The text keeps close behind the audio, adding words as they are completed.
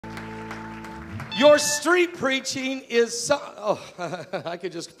Your street preaching is I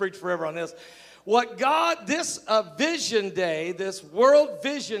could just preach forever on this. What God, this Vision Day, this World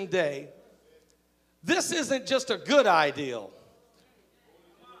Vision Day, this isn't just a good ideal.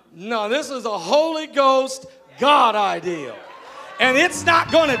 No, this is a Holy Ghost God ideal. And it's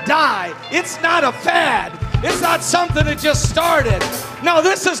not going to die. It's not a fad. It's not something that just started. No,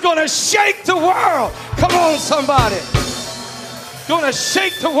 this is going to shake the world. Come on, somebody. Going to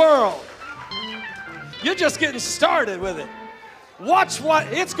shake the world. You're just getting started with it. Watch what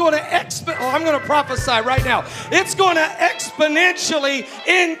it's going to I'm going to prophesy right now. It's going to exponentially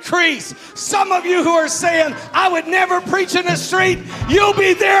increase. Some of you who are saying, I would never preach in the street, you'll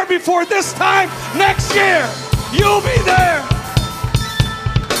be there before this time next year. You'll be there.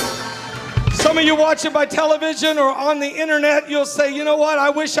 Some of you watching by television or on the internet, you'll say, you know what, I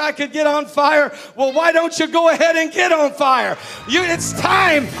wish I could get on fire. Well, why don't you go ahead and get on fire? It's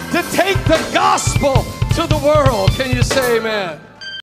time to take the gospel to the world. Can you say amen?